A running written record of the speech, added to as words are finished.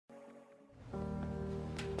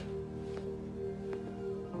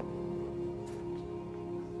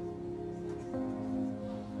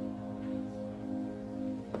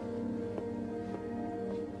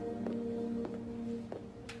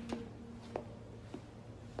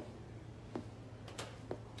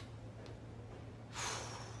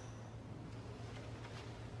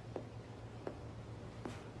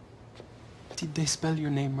did they spell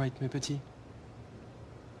your name right, mes petits?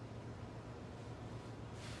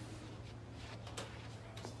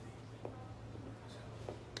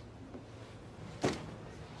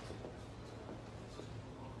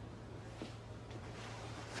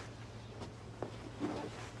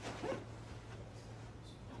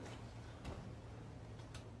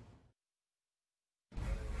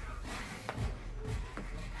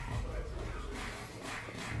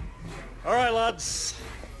 All right, lads.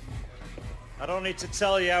 I don't need to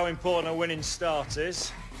tell you how important a winning start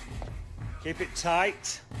is. Keep it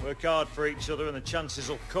tight, work hard for each other, and the chances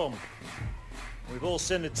will come. We've all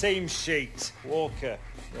seen the team sheet. Walker,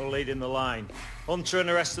 you're leading the line. Hunter and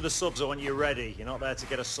the rest of the subs, I want you ready. You're not there to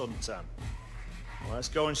get a suntan. Well, let's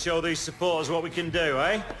go and show these supporters what we can do,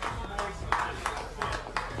 eh?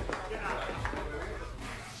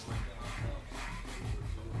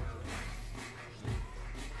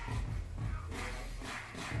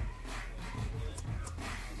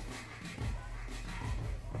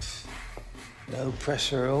 No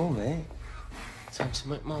pressure at all, mate. Time to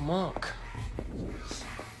make my mark.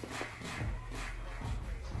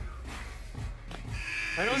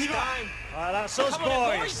 Hang on, time. All right, that's us,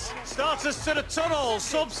 boys. Starters to the tunnel,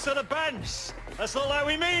 subs to the bench. Let's look like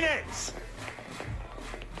we mean it.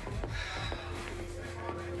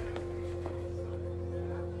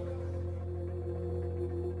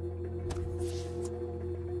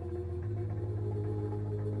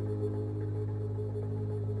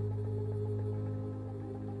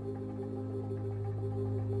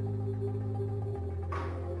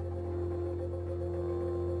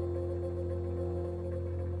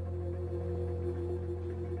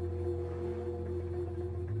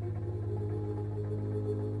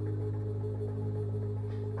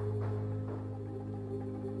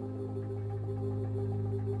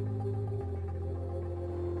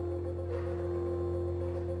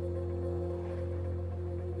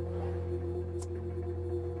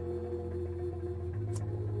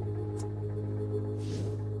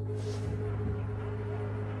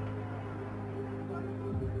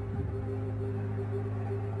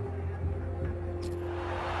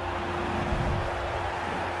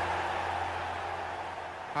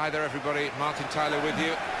 Hi there everybody, Martin Tyler with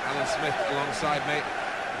you, Alan Smith alongside me,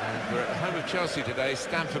 and we're at the home of Chelsea today,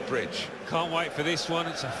 Stamford Bridge. Can't wait for this one,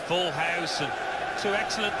 it's a full house and two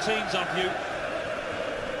excellent teams on view.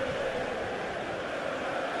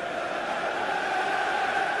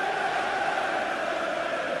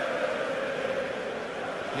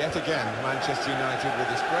 Yet again, Manchester United with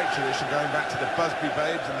this great tradition going back to the Busby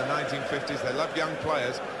Babes in the 1950s. They love young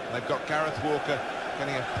players, and they've got Gareth Walker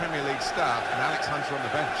getting a Premier League start and Alex Hunter on the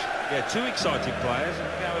bench. Yeah, two exciting players, and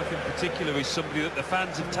Gareth in particular is somebody that the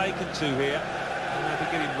fans have taken to here, and they'll be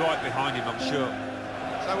getting right behind him, I'm sure.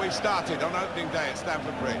 So we've started on opening day at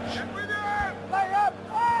Stamford Bridge. Some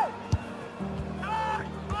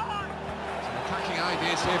attacking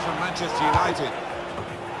ideas here from Manchester United.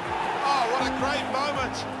 Oh, what a great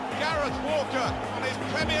moment! Gareth Walker on his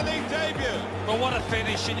Premier League debut. Well, what a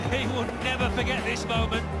finish, and he will never forget this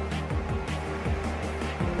moment.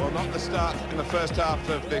 Well, not the start in the first half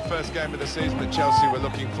of the first game of the season that Chelsea were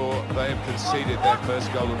looking for. They have conceded their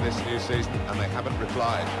first goal of this new season, and they haven't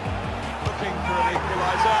replied. Looking for an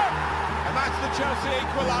equaliser, and that's the Chelsea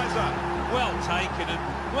equaliser. Well taken, and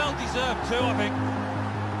well deserved too, I think.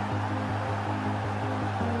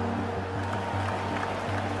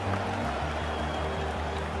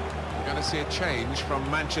 We're going to see a change from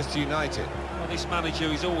Manchester United. Well, this manager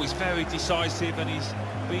is always very decisive, and he's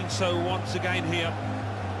been so once again here.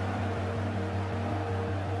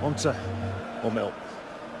 Hunter or Mill?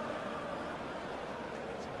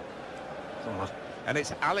 And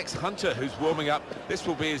it's Alex Hunter who's warming up. This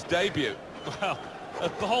will be his debut. Well, a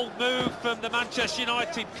bold move from the Manchester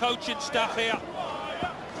United coaching staff here.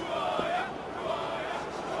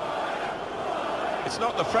 It's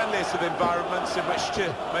not the friendliest of environments in which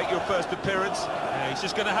to make your first appearance. Yeah, he's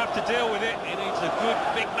just going to have to deal with it. He needs a good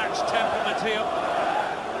big match temperament here.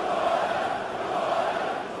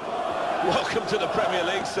 Welcome to the Premier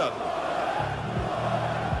League, son.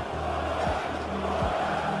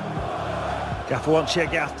 Gaffer wants you to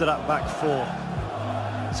get after that back four.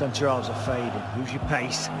 Centre halves are fading. Use your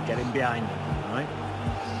pace, get in behind them, all right?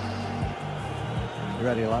 You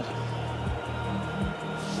ready, lad?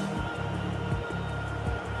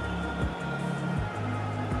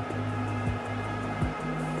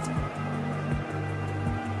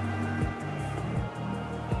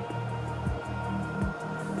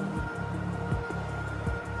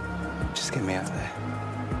 Just get me out there.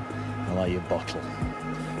 I like your bottle.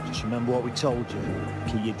 Just remember what we told you.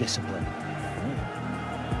 Keep your discipline.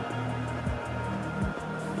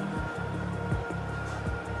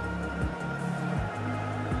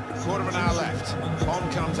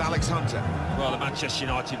 Alex Hunter. Well, the Manchester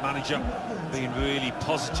United manager being really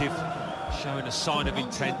positive, showing a sign of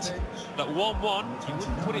intent. At 1-1, you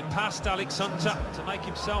wouldn't put it past Alex Hunter to make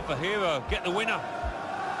himself a hero, get the winner.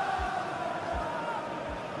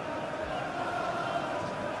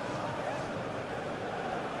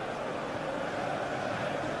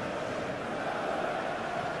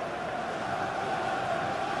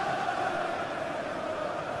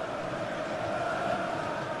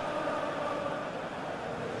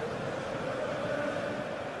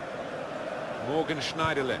 Morgan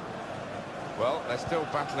Schneiderlin. Well, they're still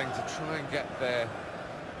battling to try and get their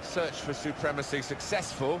search for supremacy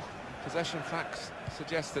successful. Possession facts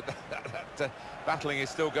suggest that battling is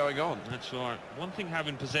still going on. That's right. One thing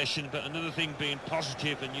having possession, but another thing being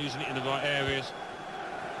positive and using it in the right areas.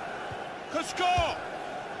 Could score!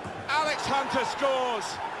 Alex Hunter scores!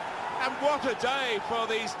 And what a day for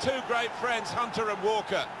these two great friends, Hunter and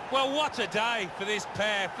Walker. Well, what a day for this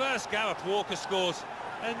pair. First Gareth Walker scores,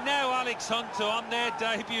 and now Alex Hunter on their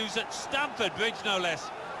debuts at Stamford Bridge, no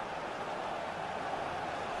less.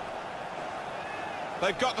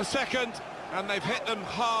 They've got the second, and they've hit them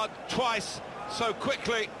hard twice so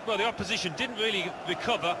quickly. Well, the opposition didn't really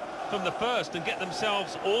recover from the first and get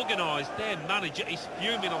themselves organised. Their manager is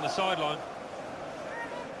fuming on the sideline.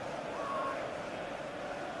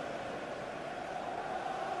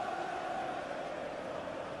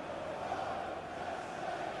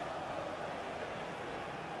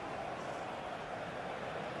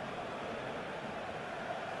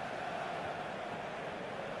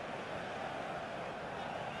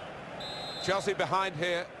 Chelsea behind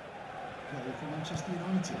here. Goal for Manchester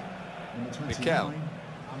United. Number 29, Mikel.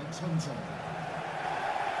 Alex Hunter.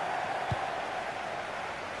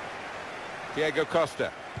 Diego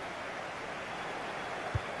Costa.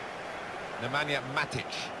 Nemanja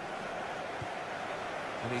Matic.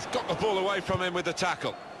 And he's got the ball away from him with the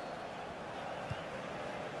tackle.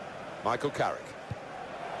 Michael Carrick.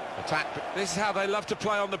 Attack. This is how they love to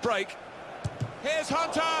play on the break. Here's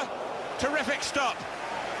Hunter. Terrific stop.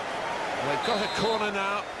 Well, they've got a corner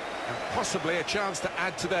now, and possibly a chance to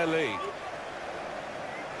add to their lead.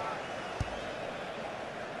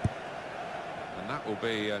 And that will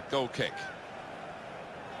be a goal kick.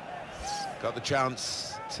 Got the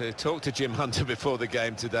chance to talk to Jim Hunter before the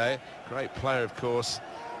game today. Great player, of course,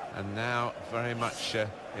 and now very much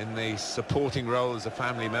in the supporting role as a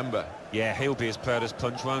family member. Yeah, he'll be as proud as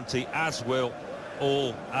punch, won't he? As will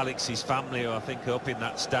all Alex's family, who I think are up in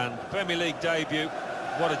that stand. Premier League debut.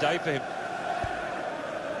 What a day for him.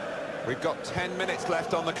 We've got 10 minutes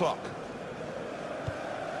left on the clock.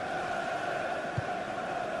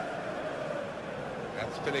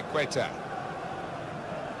 That's Piliqueta.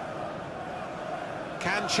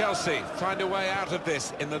 Can Chelsea find a way out of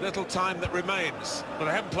this in the little time that remains? Well,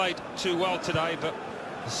 they haven't played too well today, but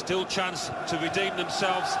there's still chance to redeem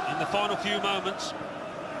themselves in the final few moments.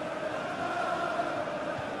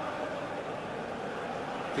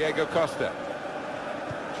 Diego Costa.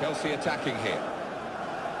 Chelsea attacking here.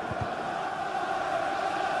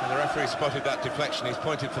 And the referee spotted that deflection. He's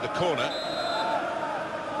pointed for the corner.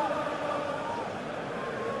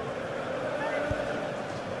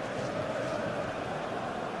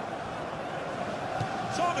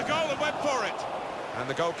 Saw the goal and went for it. And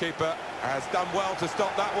the goalkeeper has done well to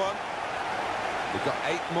stop that one. We've got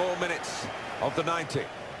 8 more minutes of the 90.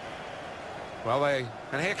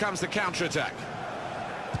 And here comes the counter-attack.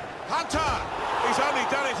 Hunter! He's only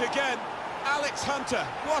done it again. Alex Hunter,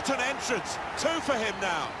 what an entrance. 2 for him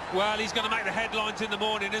now. Well, he's going to make the headlines in the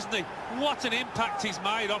morning, isn't he? What an impact he's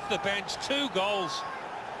made off the bench. 2 goals.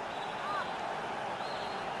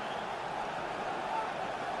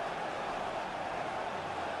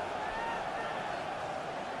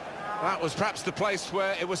 That was perhaps the place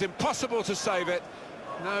where it was impossible to save it.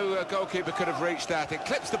 No goalkeeper could have reached that. It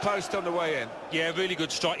clips the post on the way in. Yeah, really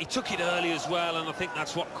good strike. He took it early as well, and I think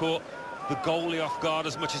that's what caught the goalie off guard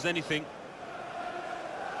as much as anything.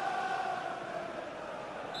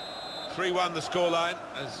 3-1 the scoreline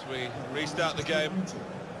as we restart the game.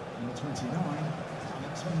 Number 29,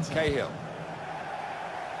 Alex Hunter. Cahill.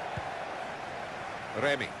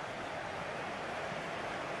 Remy.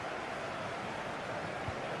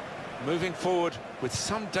 Moving forward with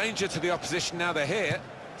some danger to the opposition now they're here.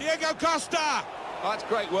 Diego Costa! Oh, that's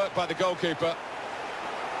great work by the goalkeeper.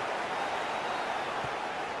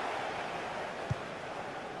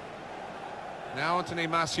 Now Anthony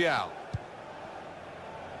Martial.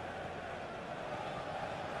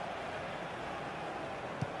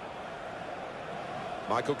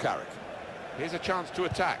 Michael Carrick. Here's a chance to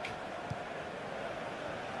attack.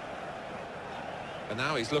 And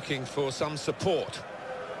now he's looking for some support.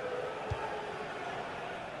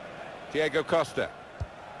 Diego Costa.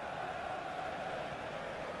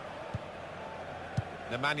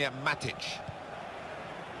 Nemanja Matic.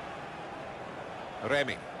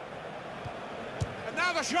 Remy. And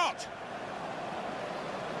now the shot!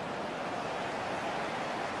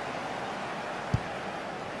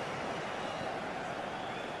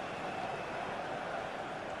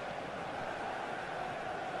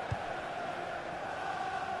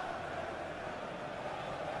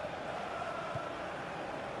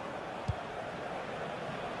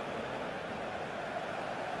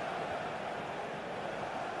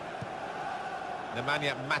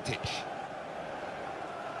 Nemanja Matic.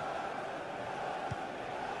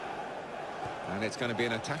 And it's going to be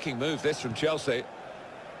an attacking move, this, from Chelsea.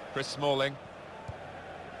 Chris Smalling.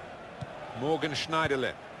 Morgan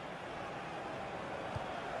Schneiderlin.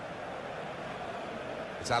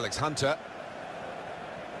 It's Alex Hunter.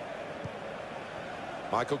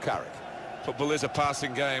 Michael Carrick. Football is a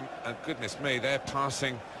passing game, and goodness me, they're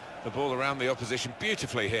passing the ball around the opposition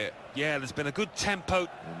beautifully here. Yeah, there's been a good tempo.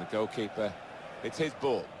 And the goalkeeper, it's his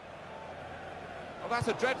ball. Oh, that's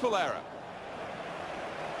a dreadful error.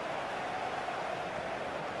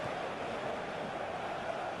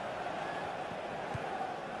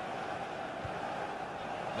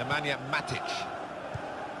 Nemanja Matic.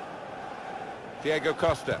 Diego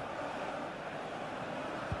Costa.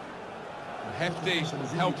 A hefty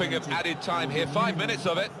helping of added time here, 5 minutes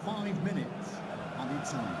of it. 5 minutes added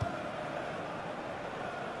time.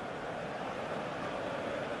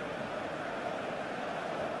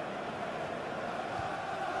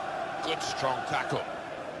 Good strong tackle.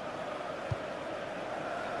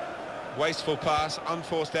 Wasteful pass,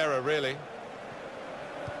 unforced error really.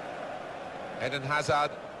 Eden Hazard.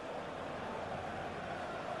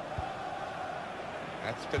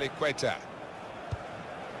 That's Piliqueta.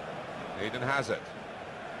 Eden Hazard.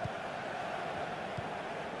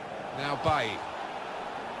 Now Bailly.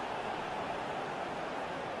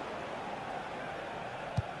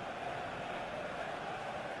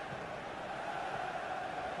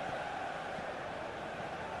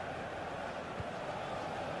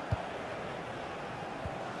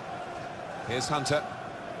 Here's Hunter.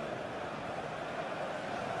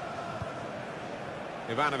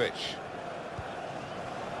 Ivanovic.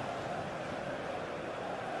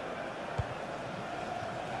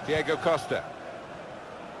 Diego Costa.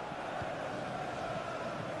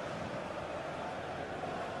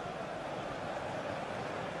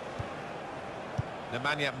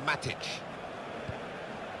 Nemanja Matic.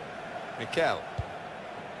 Mikel.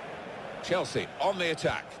 Chelsea on the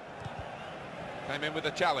attack. Came in with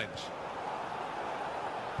a challenge.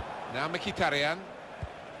 Now Mkhitaryan.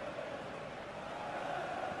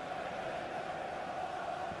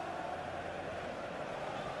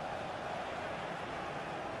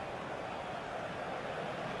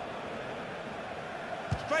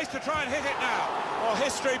 Space to try and hit it now. Well,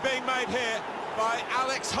 history being made here by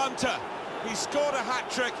Alex Hunter. He scored a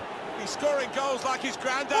hat-trick. He's scoring goals like his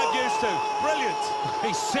granddad used to. Brilliant.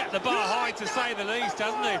 He's set the bar high, to say the least,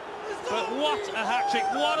 hasn't he? But what a hat-trick,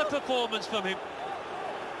 what a performance from him.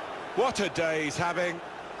 What a day he's having.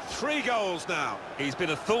 3 goals now. He's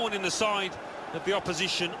been a thorn in the side of the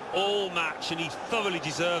opposition all match, and he thoroughly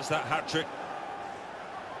deserves that hat-trick.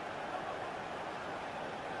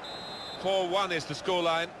 4-1 is the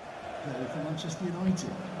scoreline. Goal for Manchester United.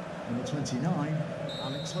 Number 29,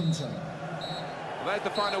 Alex Hunter. Well, there's the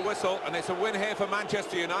final whistle, and it's a win here for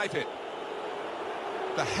Manchester United.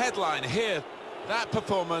 The headline here, that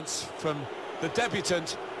performance from the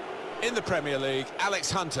debutant in the Premier League, Alex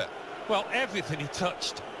Hunter. Well, everything he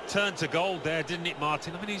touched turned to gold there, didn't it,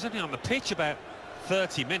 Martin? I mean, he's only on the pitch about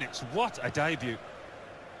 30 minutes. What a debut.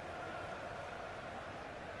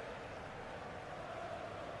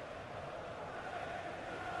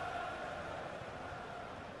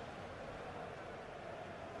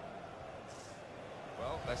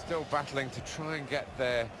 Well, they're still battling to try and get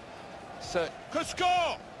their... Could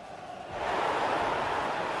score!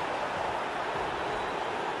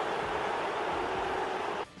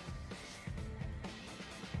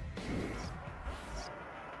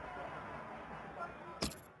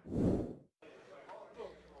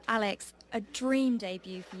 Alex, a dream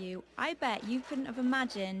debut for you. I bet you couldn't have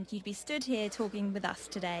imagined you'd be stood here talking with us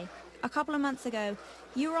today. A couple of months ago,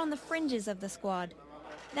 you were on the fringes of the squad.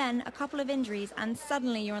 Then a couple of injuries and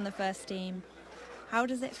suddenly you're on the first team. How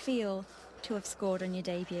does it feel to have scored on your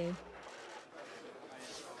debut?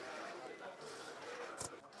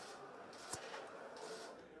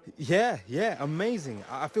 Yeah, amazing.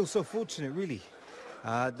 I feel so fortunate, really.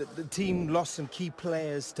 The team lost some key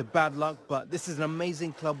players to bad luck, but this is an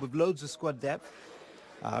amazing club with loads of squad depth.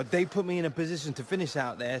 They put me in a position to finish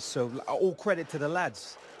out there, so all credit to the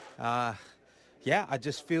lads. Yeah, I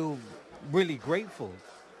just feel really grateful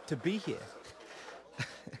to be here.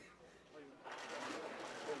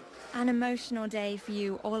 An emotional day for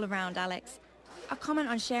you all around, Alex. A comment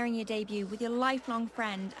on sharing your debut with your lifelong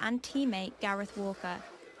friend and teammate, Gareth Walker.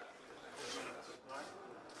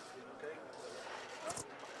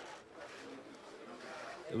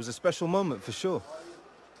 It was a special moment for sure.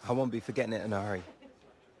 I won't be forgetting it in a hurry.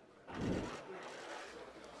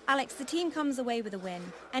 Alex, the team comes away with a win.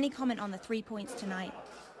 Any comment on the 3 points tonight?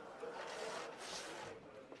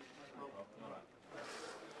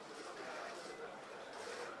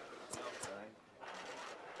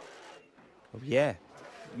 Oh, yeah.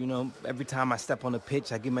 You know, every time I step on the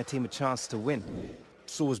pitch, I give my team a chance to win.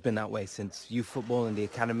 It's always been that way since youth football in the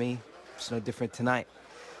academy. It's no different tonight.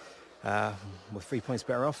 We're 3 points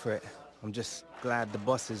better off for it. I'm just glad the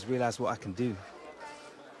bosses realize what I can do.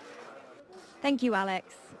 Thank you,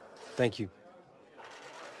 Alex. Thank you.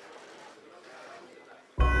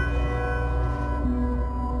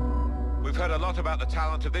 We've heard a lot about the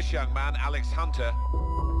talent of this young man, Alex Hunter.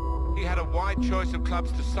 He had a wide choice of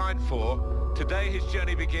clubs to sign for. Today his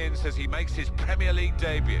journey begins as he makes his Premier League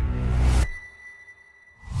debut.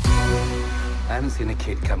 I haven't seen a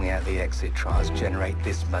kid coming out of the exit trials generate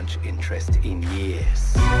this much interest in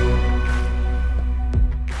years. I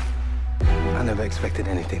never expected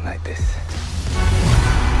anything like this.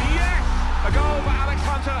 Yes! A goal for Alex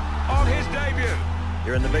Hunter on his debut.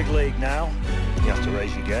 You're in the big league now. You have to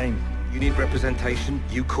raise your game. You need representation,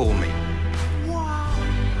 you call me. Wow!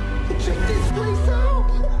 Check this place out!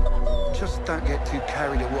 Just don't get too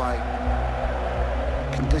carried away.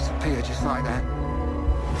 Can disappear just like that.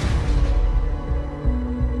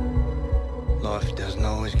 Life doesn't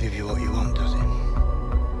always give you what you want, does it?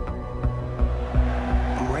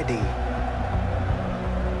 I'm ready.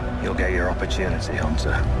 You'll get your opportunity,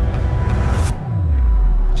 Hunter.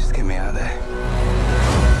 Just get me out of there.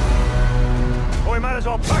 Well, we might as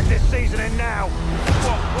well pack this season in now.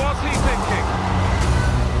 What was he thinking?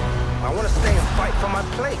 I want to stay and fight for my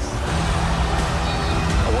place.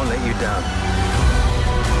 I won't let you down.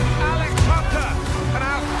 Alex Hunter, an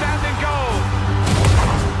outstanding goal.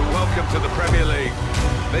 Welcome to the Premier League.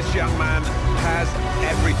 This young man has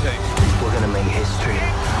everything. We're going to make history.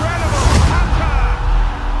 Incredible! Hunter!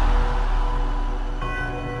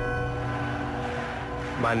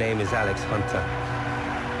 My name is Alex Hunter.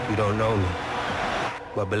 You don't know me,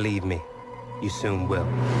 but believe me, you soon will.